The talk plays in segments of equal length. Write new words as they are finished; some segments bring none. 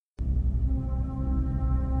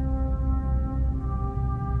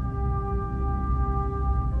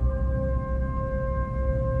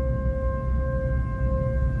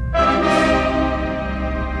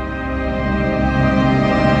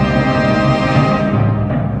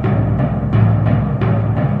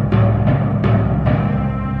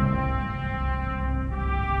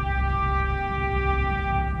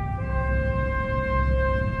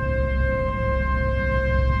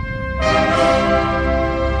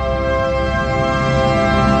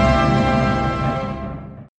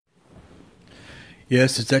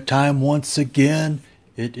Yes, it's that time once again.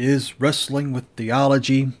 It is Wrestling with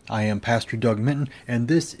Theology. I am Pastor Doug Minton, and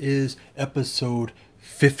this is episode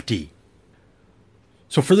 50.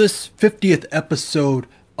 So for this 50th episode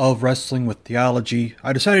of Wrestling with Theology,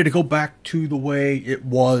 I decided to go back to the way it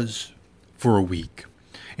was for a week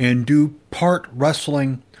and do part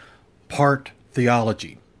wrestling, part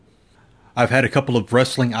theology. I've had a couple of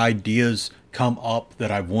wrestling ideas come up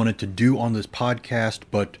that I've wanted to do on this podcast,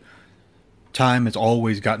 but time has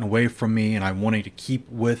always gotten away from me, and I wanted to keep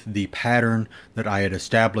with the pattern that I had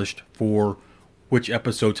established for which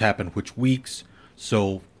episodes happen which weeks.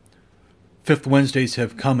 So Fifth Wednesdays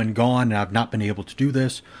have come and gone, and I've not been able to do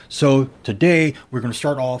this. So today we're going to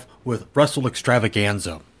start off with Wrestle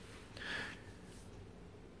Extravaganza.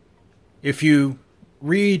 If you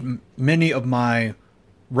read many of my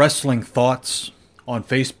wrestling thoughts on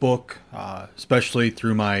Facebook, especially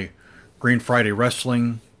through my Green Friday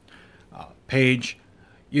Wrestling page,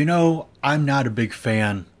 you know I'm not a big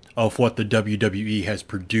fan of what the WWE has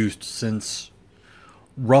produced since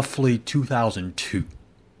roughly 2002.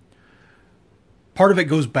 Part of it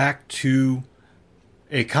goes back to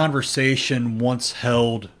a conversation once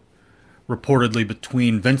held reportedly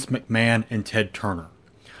between Vince McMahon and Ted Turner.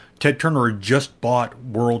 Ted Turner had just bought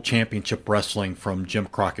World Championship Wrestling from Jim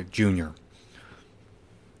Crockett Jr.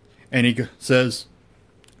 And he says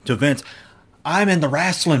to Vince, "I'm in the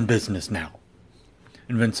wrestling business now."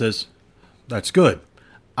 And Vince says, "That's good.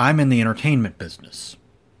 I'm in the entertainment business."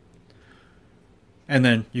 And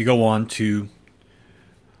then you go on to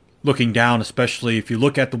looking down, especially if you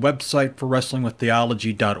look at the website for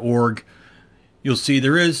wrestlingwiththeology.org, you'll see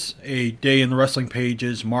there is a day in the wrestling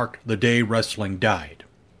pages marked the day wrestling died.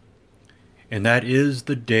 And that is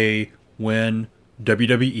the day when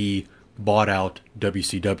WWE bought out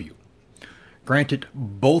WCW. Granted,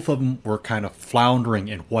 both of them were kind of floundering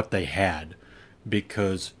in what they had,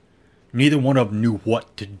 because neither one of them knew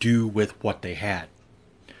what to do with what they had.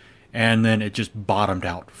 And then it just bottomed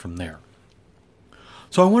out from there.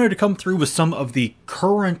 So I wanted to come through with some of the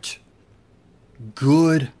current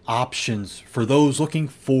good options for those looking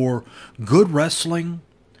for good wrestling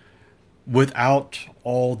without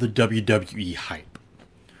all the WWE hype.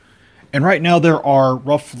 And right now there are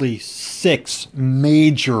roughly 6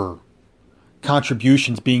 major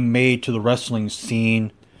contributions being made to the wrestling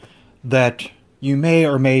scene that you may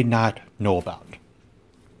or may not know about.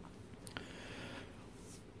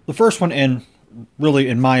 The first one, and really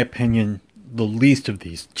in my opinion the least of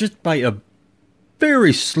these, just by a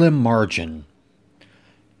very slim margin,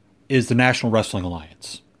 is the National Wrestling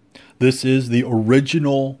Alliance. This is the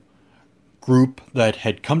original group that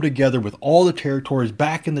had come together with all the territories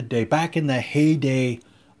back in the day, back in the heyday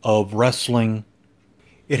of wrestling.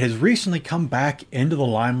 It has recently come back into the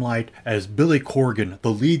limelight as Billy Corgan,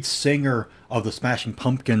 the lead singer of the Smashing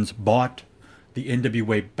Pumpkins, bought the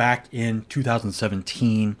NWA back in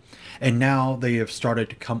 2017, and now they have started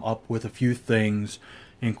to come up with a few things,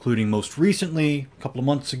 including most recently, a couple of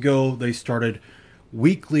months ago, they started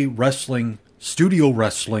weekly wrestling, studio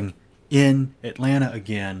wrestling in Atlanta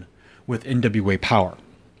again with NWA Power.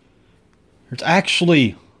 There's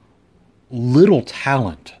actually little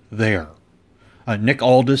talent there. Nick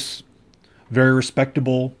Aldis, very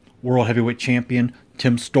respectable World Heavyweight Champion.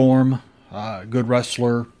 Tim Storm, good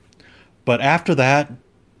wrestler. But after that,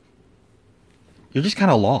 you're just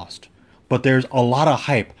kind of lost. But there's a lot of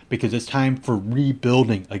hype because it's time for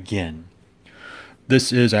rebuilding again.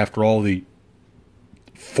 This is, after all, the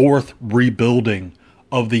 4th rebuilding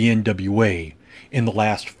of the NWA in the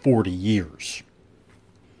last 40 years.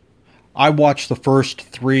 I watched the first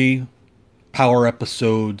 3 Power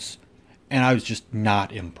episodes, and I was just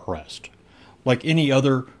not impressed. Like any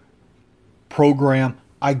other program,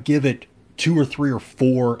 I give it 2 or 3 or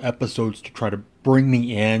 4 episodes to try to bring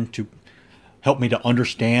me in, to help me to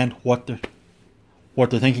understand what they're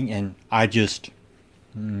thinking, and I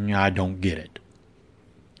don't get it.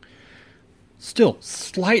 Still,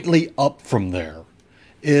 slightly up from there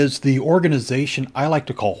is the organization I like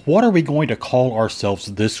to call, what are we going to call ourselves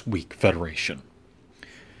this week, Federation?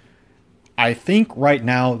 I think right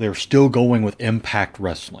now they're still going with Impact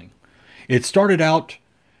Wrestling. It started out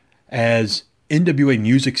as NWA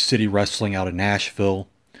Music City Wrestling out of Nashville.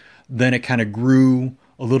 Then it kind of grew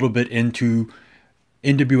a little bit into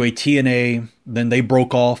NWA TNA. Then they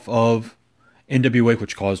broke off of NWA,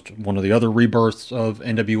 which caused one of the other rebirths of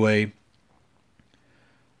NWA.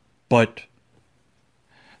 But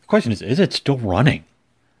the question is it still running?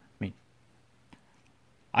 I mean,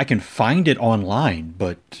 I can find it online,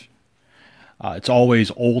 but it's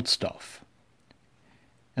always old stuff.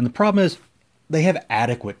 And the problem is, they have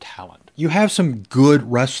adequate talent. You have some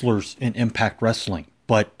good wrestlers in Impact Wrestling,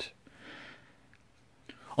 but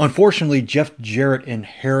unfortunately, Jeff Jarrett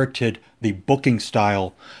inherited the booking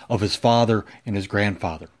style of his father and his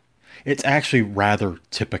grandfather. It's actually rather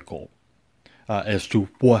typical as to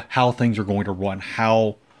how things are going to run,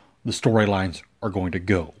 how the storylines are going to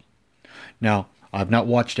go. Now, I've not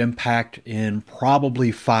watched Impact in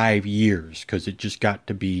probably 5 years because it just got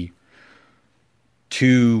to be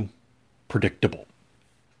too predictable.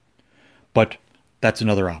 But that's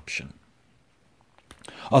another option.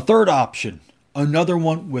 A third option, another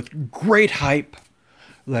one with great hype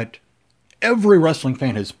that every wrestling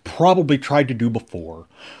fan has probably tried to do before,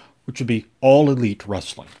 which would be All Elite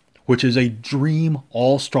Wrestling, which is a dream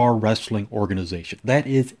all-star wrestling organization. That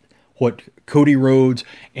is what Cody Rhodes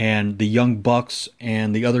and the Young Bucks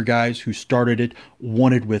and the other guys who started it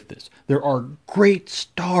wanted with this. There are great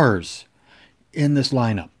stars in this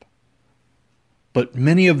lineup, but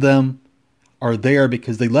many of them are there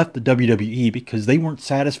because they left the WWE because they weren't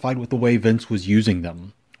satisfied with the way Vince was using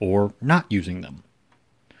them or not using them.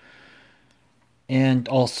 And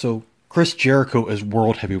also, Chris Jericho as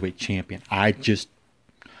World Heavyweight Champion. I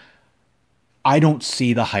don't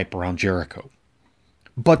see the hype around Jericho.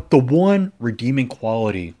 But the one redeeming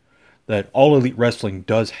quality that All Elite Wrestling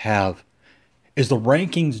does have is the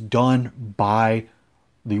rankings done by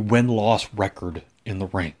the win-loss record in the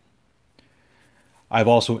ring. I've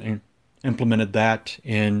also implemented that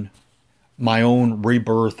in my own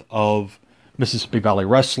rebirth of Mississippi Valley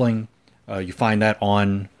Wrestling. You find that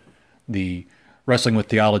on the Wrestling with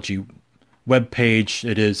Theology webpage.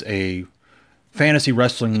 It is a fantasy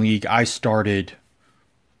wrestling league I started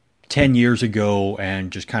 10 years ago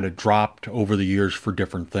and just kind of dropped over the years for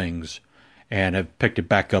different things and have picked it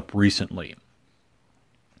back up recently.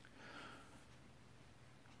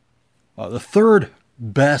 The third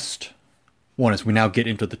best one, as we now get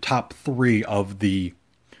into the top 3 of the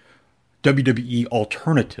WWE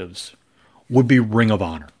alternatives, would be Ring of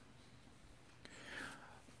Honor.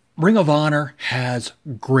 Ring of Honor has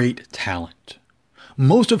great talent,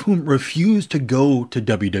 most of whom refuse to go to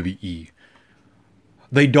WWE.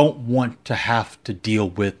 They don't want to have to deal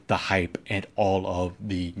with the hype and all of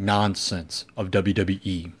the nonsense of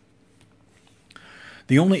WWE.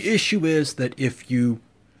 The only issue is that if you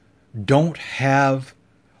don't have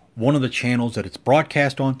one of the channels that it's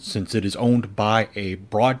broadcast on, since it is owned by a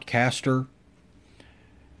broadcaster,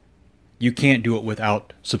 you can't do it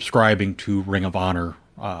without subscribing to Ring of Honor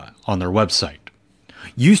on their website.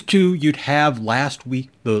 Used to, you'd have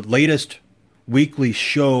the latest weekly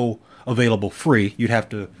show available free. You'd have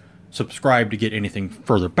to subscribe to get anything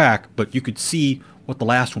further back, but you could see what the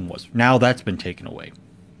last one was. Now that's been taken away.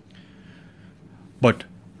 But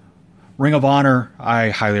Ring of Honor, I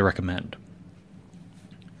highly recommend.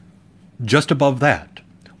 Just above that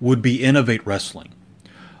would be Innovate Wrestling.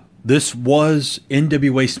 This was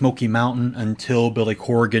NWA Smoky Mountain until Billy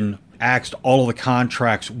Corgan axed all of the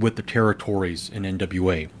contracts with the territories in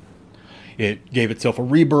NWA. It gave itself a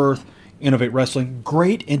rebirth. Innovate Wrestling,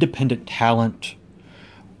 great independent talent,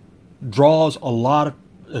 draws a lot of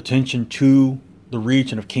attention to the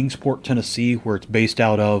region of Kingsport, Tennessee, where it's based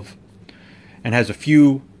out of, and has a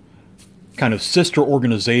few kind of sister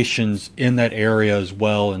organizations in that area as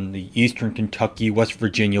well, in the Eastern Kentucky, West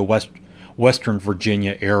Virginia, Western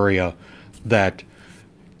Virginia area that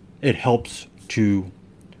it helps to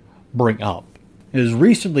bring up. It has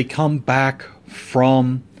recently come back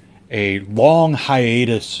from a long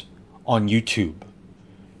hiatus on YouTube,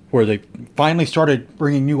 where they finally started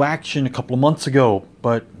bringing new action a couple of months ago,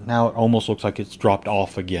 but now it almost looks like it's dropped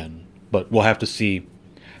off again. But we'll have to see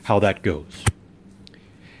how that goes.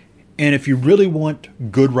 And if you really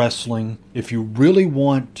want good wrestling, if you really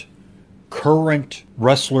want current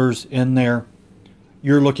wrestlers in there,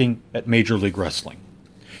 you're looking at Major League Wrestling.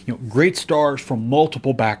 You know, great stars from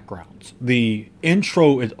multiple backgrounds. The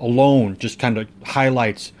intro alone just kind of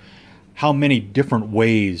highlights how many different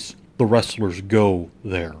ways the wrestlers go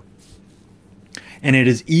there. And it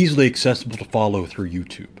is easily accessible to follow through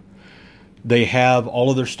YouTube. They have all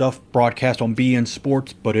of their stuff broadcast on beIN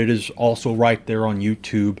Sports, but it is also right there on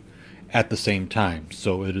YouTube at the same time.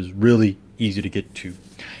 So it is really easy to get to.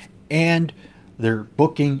 And their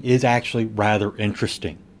booking is actually rather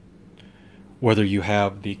interesting. Whether you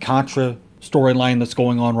have the Contra storyline that's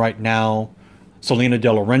going on right now, Selena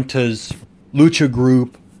De La Renta's Lucha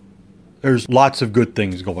Group, there's lots of good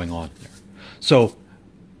things going on there. So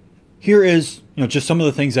here is, just some of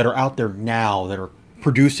the things that are out there now that are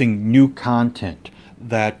producing new content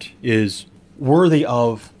that is worthy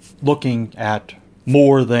of looking at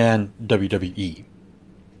more than WWE.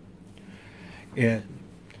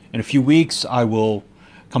 In a few weeks, I will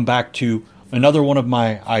come back to another one of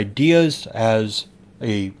my ideas as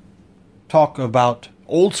a talk about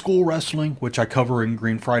old school wrestling, which I cover in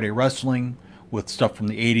Green Friday Wrestling with stuff from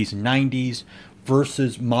the 80s and 90s,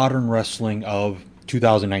 versus modern wrestling of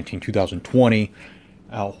 2019, 2020.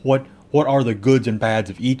 What are the goods and bads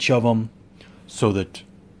of each of them, so that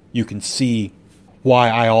you can see why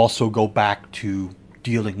I also go back to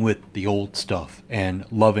dealing with the old stuff and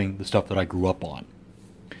loving the stuff that I grew up on.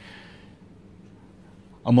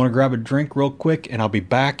 I'm going to grab a drink real quick, and I'll be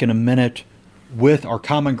back in a minute with our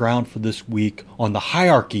common ground for this week on the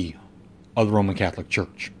hierarchy of the Roman Catholic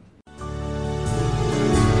Church.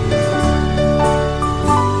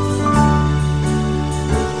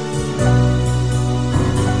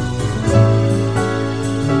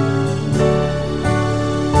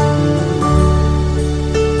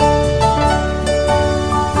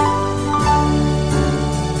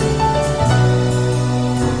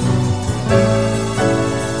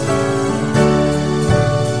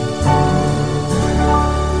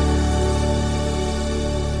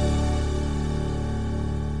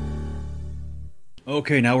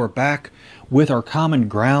 Okay, now we're back with our common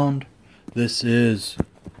ground. This is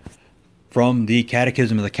from the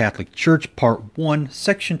Catechism of the Catholic Church, Part 1,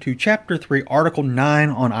 Section 2, Chapter 3, Article 9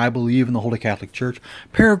 on I Believe in the Holy Catholic Church.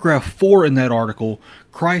 Paragraph 4 in that article,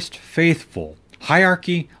 Christ Faithful,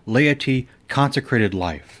 Hierarchy, Laity, Consecrated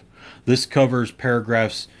Life. This covers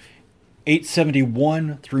paragraphs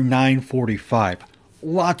 871 through 945.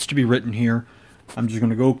 Lots to be written here. I'm just going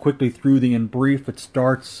to go quickly through the in brief. It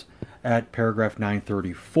starts at paragraph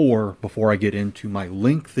 934 before I get into my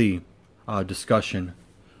lengthy discussion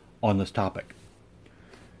on this topic.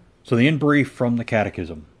 So the in brief from the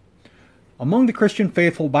Catechism. Among the Christian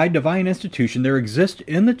faithful by divine institution there exist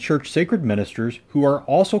in the Church sacred ministers who are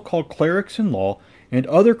also called clerics in law, and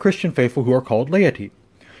other Christian faithful who are called laity.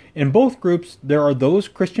 In both groups there are those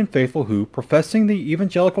Christian faithful who, professing the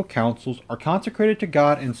evangelical counsels, are consecrated to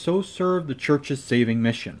God and so serve the Church's saving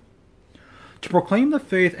mission. To proclaim the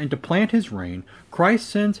faith and to plant his reign, Christ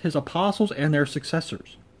sends his apostles and their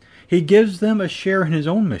successors. He gives them a share in his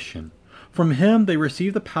own mission. From him they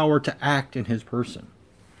receive the power to act in his person.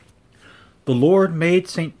 The Lord made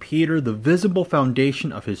St. Peter the visible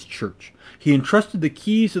foundation of his church. He entrusted the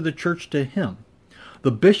keys of the church to him.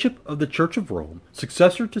 The bishop of the Church of Rome,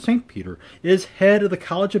 successor to St. Peter, is head of the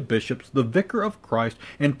College of Bishops, the vicar of Christ,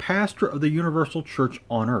 and pastor of the universal church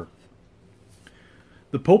on earth.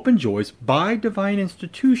 The Pope enjoys, by divine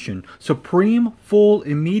institution, supreme, full,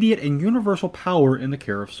 immediate, and universal power in the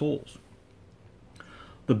care of souls.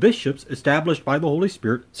 The bishops, established by the Holy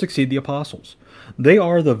Spirit, succeed the apostles. They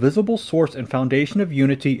are the visible source and foundation of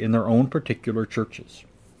unity in their own particular churches.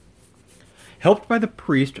 Helped by the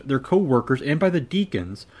priest, their co-workers, and by the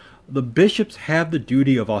deacons, the bishops have the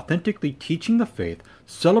duty of authentically teaching the faith,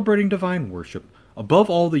 celebrating divine worship, above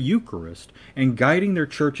all the Eucharist, and guiding their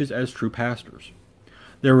churches as true pastors.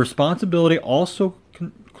 Their responsibility also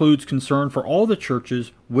includes concern for all the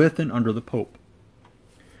churches with and under the Pope.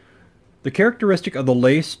 The characteristic of the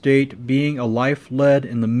lay state being a life led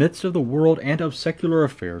in the midst of the world and of secular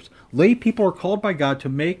affairs, lay people are called by God to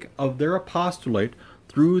make of their apostolate,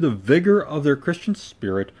 through the vigor of their Christian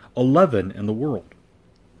spirit, a leaven in the world.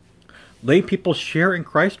 Lay people share in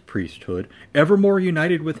Christ's priesthood. Ever more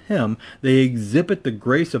united with him, they exhibit the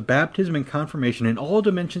grace of baptism and confirmation in all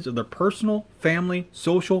dimensions of their personal, family,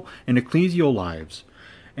 social, and ecclesial lives,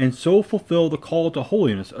 and so fulfill the call to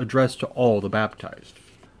holiness addressed to all the baptized.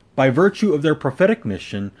 By virtue of their prophetic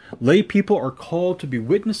mission, lay people are called to be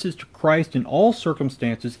witnesses to Christ in all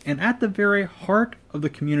circumstances and at the very heart of the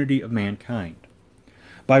community of mankind.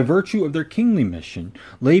 By virtue of their kingly mission,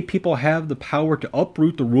 lay people have the power to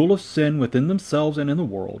uproot the rule of sin within themselves and in the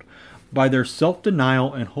world by their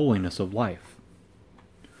self-denial and holiness of life.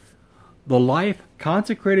 The life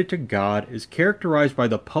consecrated to God is characterized by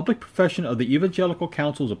the public profession of the evangelical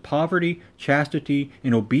counsels of poverty, chastity,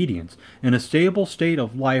 and obedience in a stable state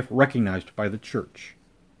of life recognized by the Church.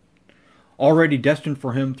 Already destined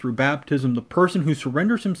for him through baptism, the person who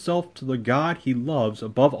surrenders himself to the God he loves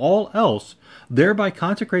above all else thereby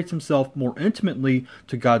consecrates himself more intimately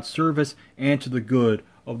to God's service and to the good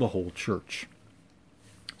of the whole Church.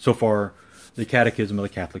 So far, the Catechism of the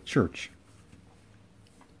Catholic Church.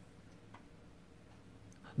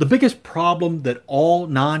 The biggest problem that all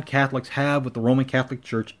non-Catholics have with the Roman Catholic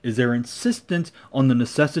Church is their insistence on the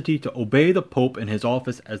necessity to obey the Pope in his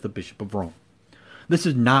office as the Bishop of Rome. This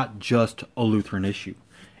is not just a Lutheran issue.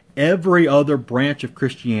 Every other branch of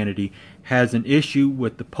Christianity has an issue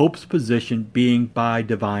with the Pope's position being by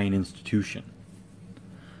divine institution.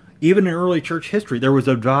 Even in early church history, there was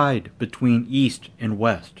a divide between East and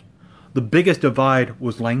West. The biggest divide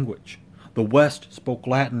was language. The West spoke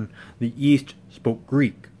Latin, the East spoke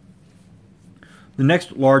Greek. The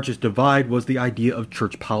next largest divide was the idea of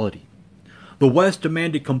church polity. The West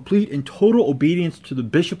demanded complete and total obedience to the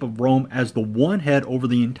Bishop of Rome as the one head over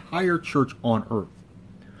the entire church on earth.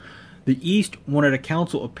 The East wanted a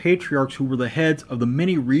council of patriarchs who were the heads of the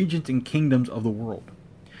many regions and kingdoms of the world.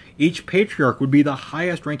 Each patriarch would be the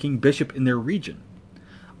highest-ranking bishop in their region.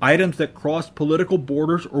 Items that crossed political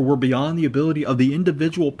borders or were beyond the ability of the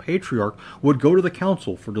individual patriarch would go to the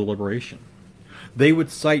council for deliberation. They would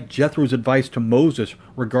cite Jethro's advice to Moses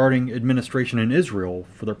regarding administration in Israel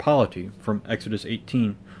for their polity from Exodus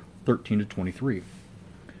 18:13-23.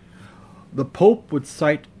 The Pope would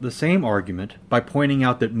cite the same argument by pointing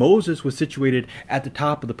out that Moses was situated at the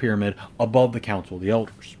top of the pyramid above the council of the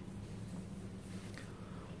elders.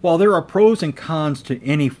 While there are pros and cons to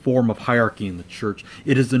any form of hierarchy in the church,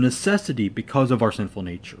 it is a necessity because of our sinful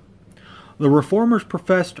nature. The Reformers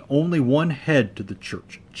professed only one head to the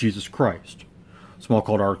church, Jesus Christ.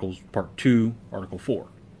 Smalcald Articles, Part 2, Article 4.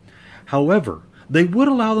 However, they would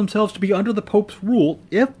allow themselves to be under the Pope's rule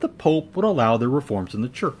if the Pope would allow their reforms in the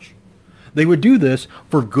church. They would do this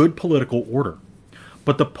for good political order.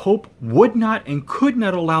 But the Pope would not and could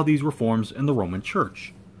not allow these reforms in the Roman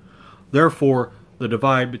Church. Therefore, the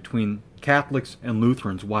divide between Catholics and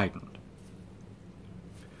Lutherans widened.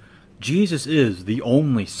 Jesus is the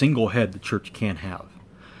only single head the church can have.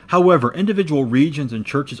 However, individual regions and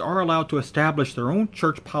churches are allowed to establish their own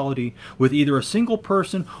church polity with either a single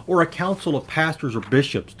person or a council of pastors or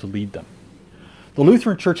bishops to lead them. The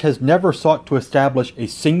Lutheran Church has never sought to establish a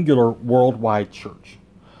singular worldwide church.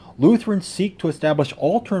 Lutherans seek to establish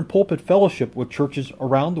altar and pulpit fellowship with churches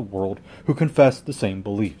around the world who confess the same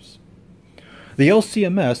beliefs. The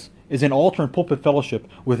LCMS is an altar and pulpit fellowship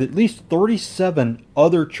with at least 37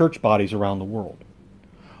 other church bodies around the world.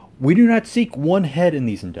 We do not seek one head in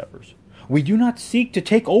these endeavors. We do not seek to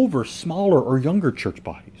take over smaller or younger church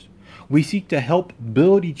bodies. We seek to help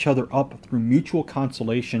build each other up through mutual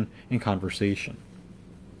consolation and conversation.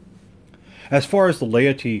 As far as the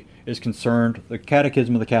laity is concerned, the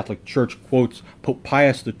Catechism of the Catholic Church quotes Pope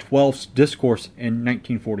Pius XII's discourse in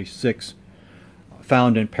 1946,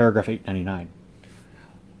 found in paragraph 899.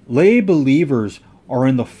 Lay believers are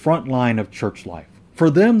in the front line of church life. For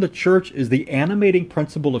them, the church is the animating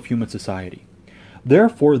principle of human society.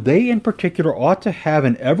 Therefore, they in particular ought to have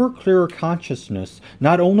an ever clearer consciousness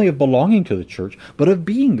not only of belonging to the church, but of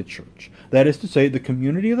being the church. That is to say, the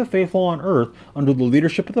community of the faithful on earth under the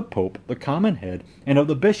leadership of the Pope, the common head, and of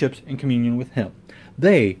the bishops in communion with him.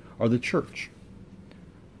 They are the church.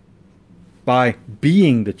 By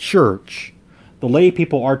being the church, the lay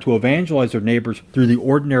people are to evangelize their neighbors through the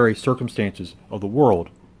ordinary circumstances of the world,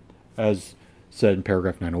 as said in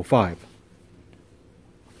paragraph 905.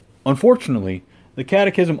 Unfortunately, the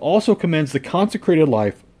Catechism also commends the consecrated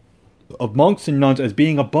life of monks and nuns as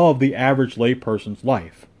being above the average layperson's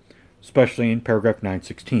life, especially in paragraph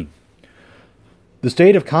 916. The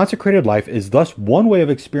state of consecrated life is thus one way of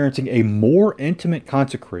experiencing a more intimate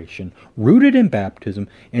consecration, rooted in baptism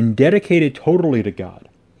and dedicated totally to God.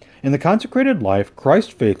 In the consecrated life,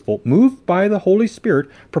 Christ faithful, moved by the Holy Spirit,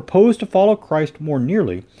 propose to follow Christ more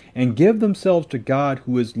nearly and give themselves to God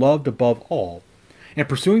who is loved above all, and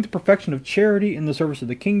pursuing the perfection of charity in the service of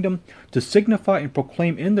the kingdom, to signify and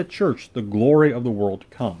proclaim in the church the glory of the world to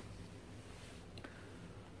come.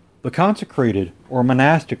 The consecrated or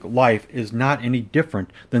monastic life is not any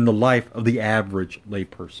different than the life of the average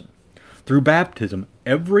layperson. Through baptism,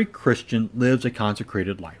 every Christian lives a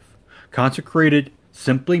consecrated life. Consecrated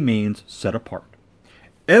simply means set apart.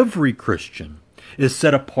 Every Christian is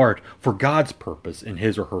set apart for God's purpose in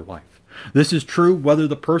his or her life. This is true whether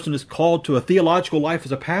the person is called to a theological life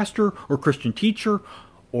as a pastor or Christian teacher,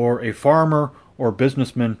 or a farmer or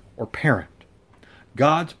businessman or parent.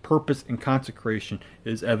 God's purpose in consecration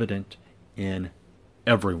is evident in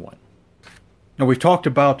everyone. Now, we've talked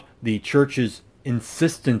about the church's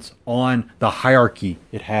insistence on the hierarchy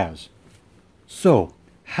it has. So,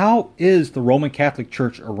 how is the Roman Catholic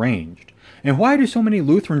Church arranged? And why do so many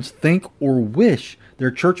Lutherans think or wish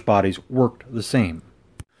their church bodies worked the same?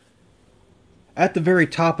 At the very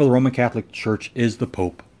top of the Roman Catholic Church is the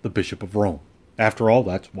Pope, the Bishop of Rome. After all,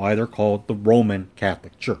 that's why they're called the Roman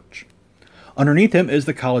Catholic Church. Underneath him is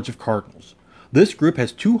the College of Cardinals. This group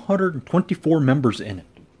has 224 members in it,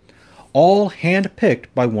 all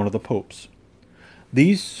hand-picked by one of the popes.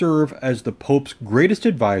 These serve as the Pope's greatest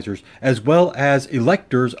advisors as well as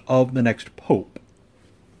electors of the next Pope.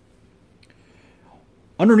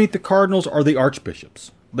 Underneath the cardinals are the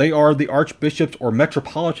archbishops. They are the archbishops or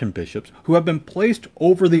metropolitan bishops who have been placed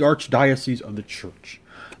over the archdiocese of the church.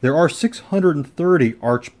 There are 630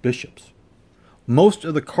 archbishops. Most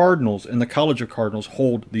of the cardinals in the College of Cardinals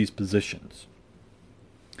hold these positions.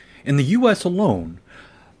 In the U.S. alone,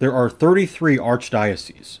 there are 33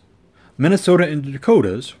 archdioceses. Minnesota and the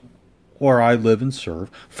Dakotas, where I live and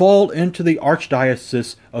serve, fall into the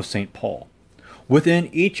Archdiocese of St. Paul. Within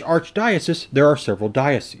each archdiocese, there are several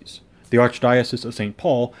dioceses. The Archdiocese of St.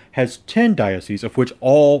 Paul has 10 dioceses, of which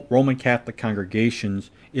all Roman Catholic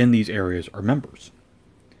congregations in these areas are members.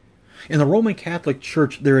 In the Roman Catholic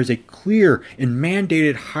Church, there is a clear and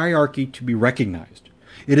mandated hierarchy to be recognized.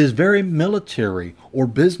 It is very military or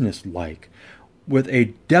business-like, with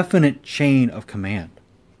a definite chain of command.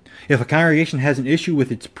 If a congregation has an issue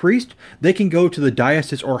with its priest, they can go to the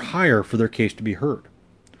diocese or higher for their case to be heard.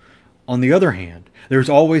 On the other hand, there's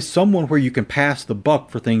always someone where you can pass the buck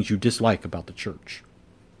for things you dislike about the church.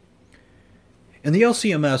 In the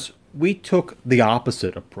LCMS, we took the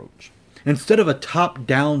opposite approach. Instead of a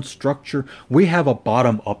top-down structure, we have a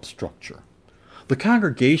bottom-up structure. The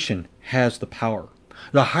congregation has the power.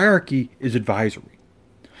 The hierarchy is advisory.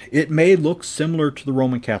 It may look similar to the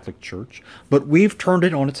Roman Catholic Church, but we've turned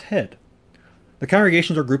it on its head. The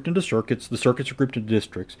congregations are grouped into circuits, the circuits are grouped into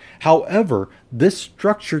districts. However, this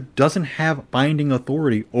structure doesn't have binding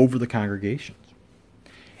authority over the congregations.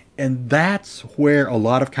 And that's where a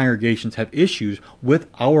lot of congregations have issues with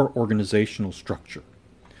our organizational structure.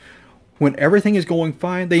 When everything is going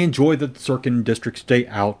fine, they enjoy that the circuit and districts stay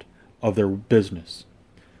out of their business.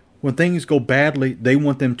 When things go badly, they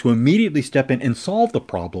want them to immediately step in and solve the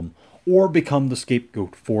problem or become the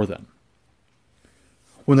scapegoat for them.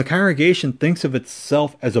 When the congregation thinks of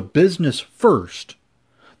itself as a business first,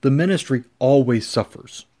 the ministry always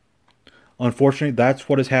suffers. Unfortunately, that's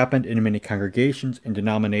what has happened in many congregations and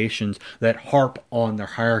denominations that harp on their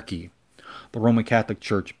hierarchy. The Roman Catholic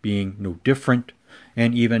Church being no different,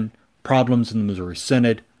 and even problems in the Missouri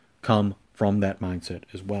Synod come from that mindset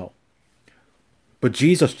as well. But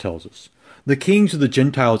Jesus tells us, the kings of the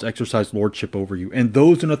Gentiles exercise lordship over you, and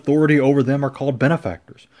those in authority over them are called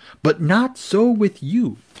benefactors. But not so with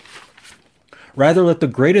you. Rather, let the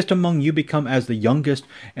greatest among you become as the youngest,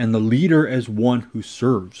 and the leader as one who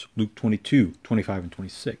serves. Luke 22, 25, and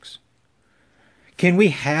 26. Can we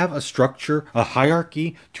have a structure, a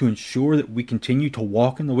hierarchy, to ensure that we continue to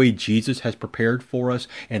walk in the way Jesus has prepared for us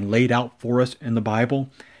and laid out for us in the Bible?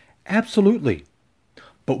 Absolutely.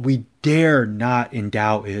 But we dare not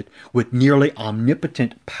endow it with nearly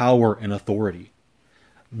omnipotent power and authority.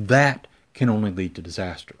 That can only lead to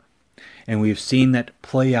disaster. And we have seen that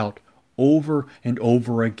play out over and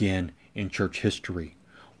over again in church history,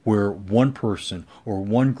 where one person or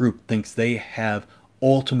one group thinks they have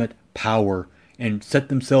ultimate power and set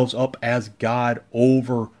themselves up as God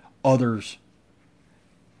over others,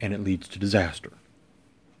 and it leads to disaster.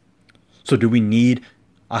 So do we need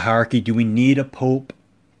a hierarchy? Do we need a pope?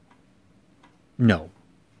 No,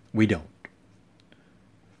 we don't.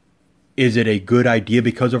 Is it a good idea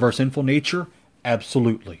because of our sinful nature?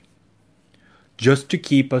 Absolutely. Just to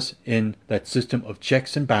keep us in that system of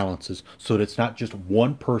checks and balances so that it's not just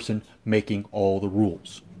one person making all the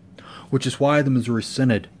rules. Which is why the Missouri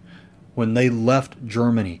Synod, when they left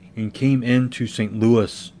Germany and came into St.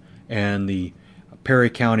 Louis and the Perry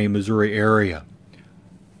County, Missouri area,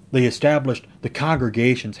 they established the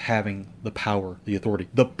congregations having the power, the authority,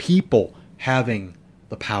 the people having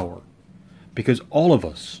the power. Because all of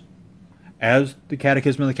us, as the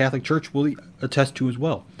Catechism of the Catholic Church will attest to as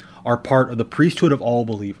well, are part of the priesthood of all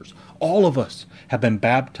believers. All of us have been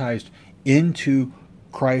baptized into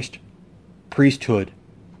Christ's priesthood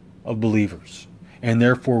of believers. And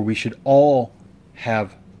therefore we should all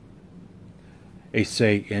have a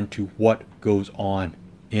say into what goes on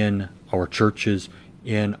in our churches,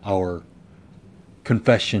 in our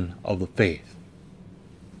confession of the faith.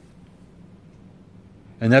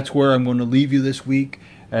 And that's where I'm going to leave you this week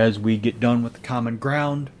as we get done with the common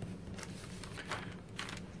ground.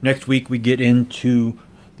 Next week we get into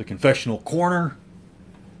the confessional corner,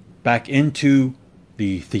 back into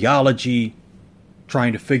the theology,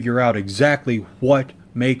 trying to figure out exactly what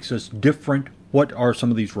makes us different, what are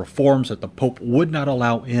some of these reforms that the Pope would not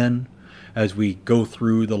allow in as we go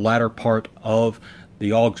through the latter part of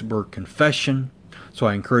the Augsburg Confession. So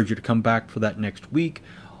I encourage you to come back for that next week.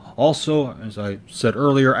 Also, as I said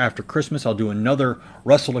earlier, after Christmas, I'll do another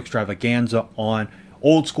wrestle extravaganza on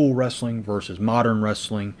old school wrestling versus modern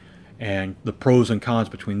wrestling and the pros and cons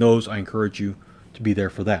between those. I encourage you to be there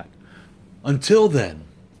for that. Until then,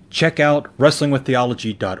 check out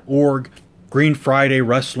wrestlingwiththeology.org, Green Friday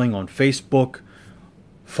Wrestling on Facebook.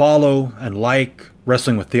 follow and like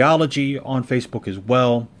Wrestling with Theology on Facebook as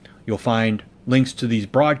well. You'll find links to these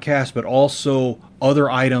broadcasts, but also other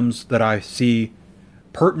items that I see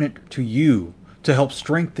pertinent to you to help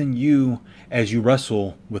strengthen you as you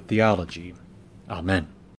wrestle with theology. Amen.